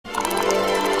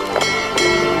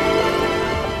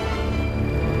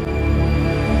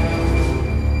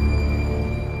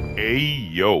Hey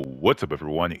yo, what's up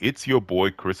everyone? It's your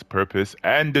boy Chris Purpose,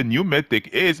 and the new Mythic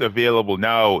is available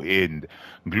now in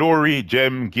Glory,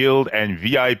 Gem, Guild, and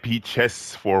VIP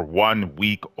chests for 1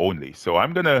 week only. So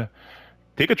I'm gonna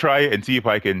take a try and see if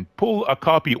I can pull a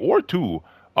copy or two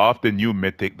of the new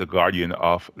Mythic, the Guardian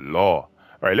of Law. All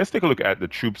right, let's take a look at the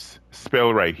troops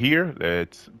spell right here.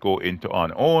 Let's go into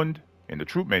unowned in the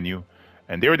troop menu,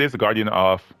 and there it is, the Guardian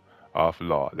of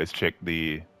Law. Let's check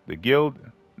the guild.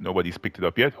 Nobody's picked it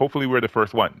up yet. Hopefully, we're the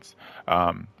first ones.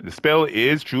 The spell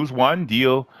is choose one,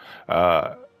 deal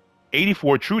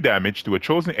 84 true damage to a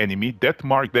chosen enemy, death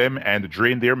mark them, and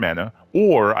drain their mana,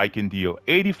 or I can deal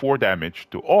 84 damage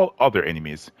to all other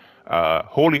enemies.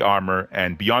 Holy Armor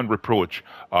and Beyond Reproach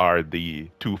are the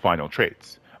two final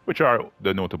traits, which are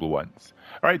the notable ones.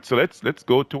 All right, so let's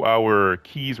go to our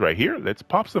keys right here. Let's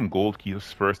pop some gold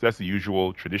keys first. That's the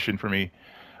usual tradition for me.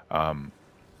 Um,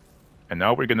 and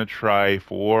now we're gonna try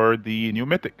for the new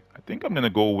mythic. I think I'm gonna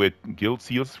go with guild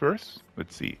seals first.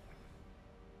 Let's see.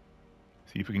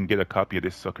 See if we can get a copy of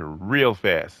this sucker real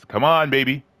fast. Come on,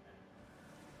 baby.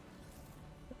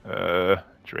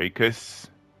 Dracus.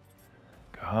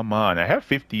 Come on. I have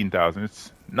 15,000.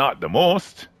 It's not the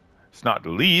most. It's not the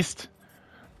least.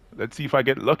 Let's see if I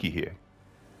get lucky here.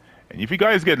 And if you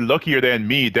guys get luckier than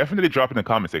me, definitely drop in the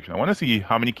comment section. I want to see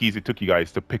how many keys it took you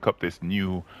guys to pick up this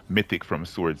new mythic from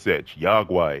Sword's Edge.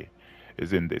 Yagwai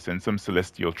is in this, and some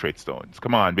celestial trait stones.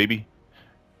 Come on, baby.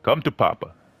 Come to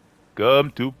Papa.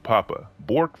 Come to Papa.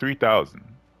 Bork 3000.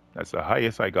 That's the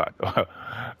highest I got.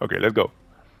 Okay, let's go.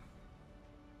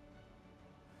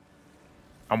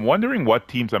 I'm wondering what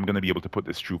teams I'm going to be able to put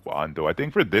this troop on, though. I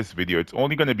think for this video, it's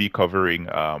only going to be covering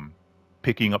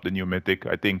picking up the new mythic.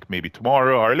 I think maybe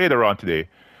tomorrow or later on today,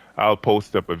 I'll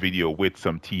post up a video with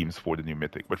some teams for the new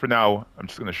mythic. But for now, I'm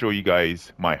just going to show you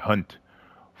guys my hunt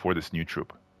for this new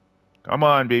troop. Come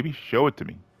on, baby. Show it to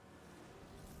me.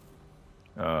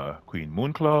 Queen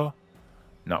Moonclaw.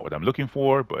 Not what I'm looking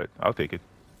for, but I'll take it.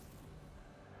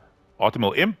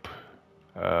 Autumnal Imp.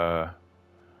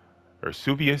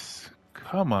 Ursuvius.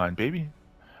 Come on, baby.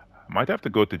 I might have to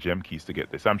go to Gem Keys to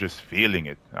get this. I'm just feeling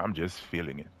it. I'm just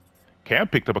feeling it. Cam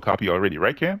picked up a copy already,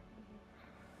 right, Cam?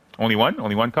 Only one?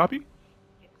 Only one copy?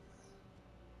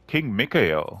 King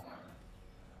Mikael.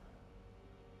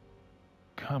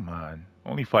 Come on.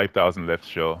 Only 5,000 left,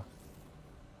 show.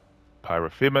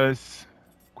 Pyrophimus.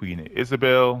 Queen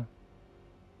Isabel.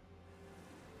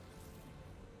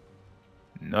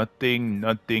 Nothing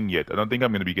yet. I don't think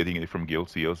I'm going to be getting it from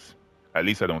Guild Seals. At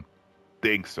least I don't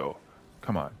think so.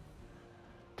 Come on.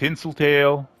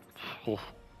 Tinseltail. Oh.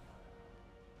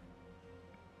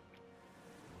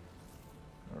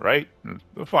 All right,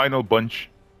 the final bunch.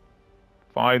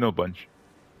 Final bunch.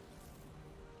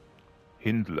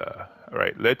 Hindla. All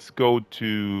right, let's go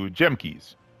to Gem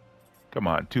Keys. Come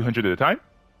on, 200 at a time.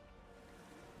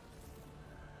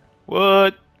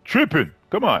 What? Tripping.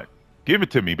 Come on. Give it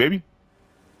to me, baby.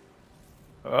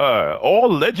 All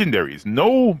legendaries.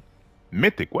 No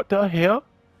mythic. What the hell?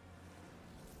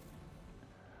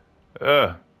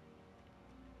 Come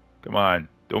on.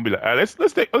 Don't be like.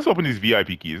 Let's open these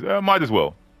VIP keys. Might as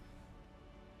well.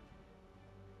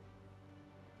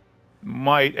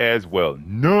 Might as well.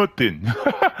 Nothing.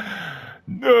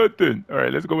 Nothing. All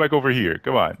right, let's go back over here.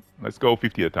 Come on. Let's go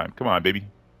 50 at a time. Come on, baby.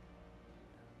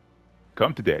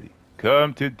 Come to daddy.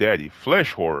 Come to daddy.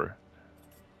 Flesh horror.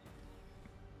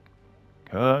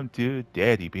 Come to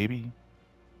daddy, baby.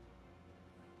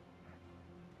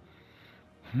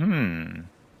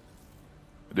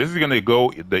 This is gonna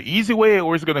go the easy way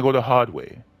or is it gonna go the hard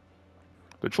way?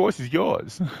 The choice is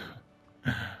yours.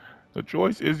 The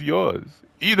choice is yours.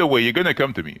 Either way, you're gonna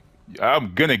come to me.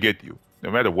 I'm gonna get you, no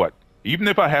matter what. Even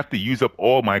if I have to use up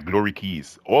all my glory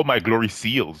keys, all my glory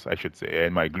seals, I should say,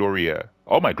 and my glory,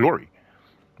 all my glory.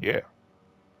 Yeah.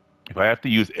 If I have to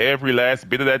use every last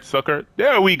bit of that sucker,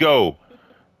 there we go.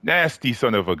 Nasty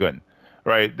son of a gun.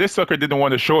 Right? This sucker didn't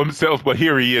want to show himself, but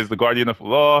here he is. The Guardian of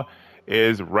Law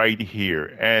is right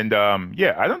here. And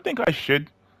yeah, I don't think I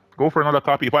should go for another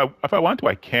copy. If I want to,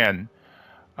 I can.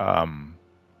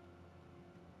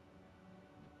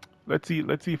 Let's see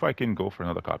if I can go for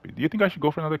another copy. Do you think I should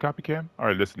go for another copy, Cam? All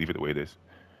right, let's leave it the way it is.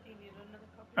 You need another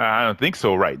copy? I don't think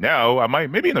so right now. I might,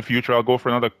 maybe in the future, I'll go for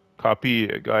another copy,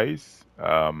 guys.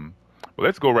 Well,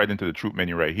 let's go right into the troop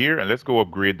menu right here, and let's go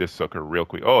upgrade this sucker real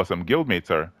quick. Oh, some guildmates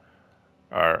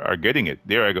are getting it.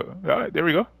 There I go. All right, there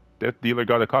we go. That dealer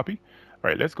got a copy. All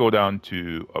right, let's go down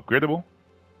to upgradable.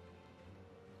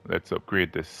 Let's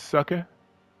upgrade this sucker.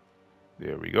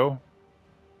 There we go.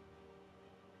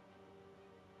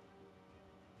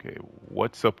 Okay,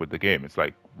 what's up with the game? It's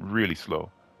like really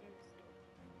slow.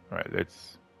 All right,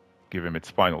 let's Give him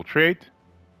its final trait.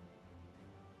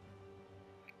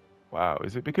 Wow,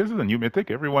 is it because of the new Mythic?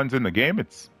 Everyone's in the game.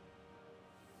 It's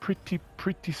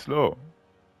pretty slow.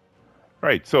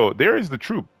 Right, so there is the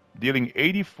troop, dealing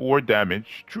 84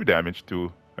 damage, true damage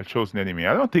to a chosen enemy.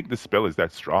 I don't think the spell is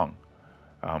that strong.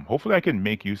 Hopefully I can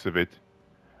make use of it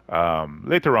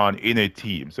later on in a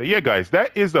team. So yeah, guys,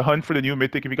 that is the hunt for the new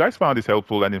Mythic. If you guys found this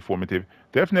helpful and informative,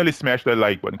 definitely smash that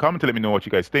like button. Comment to let me know what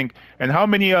you guys think and how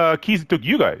many keys it took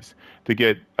you guys to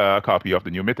get a copy of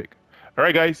the new Mythic. All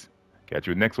right, guys, catch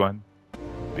you in the next one.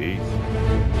 Peace.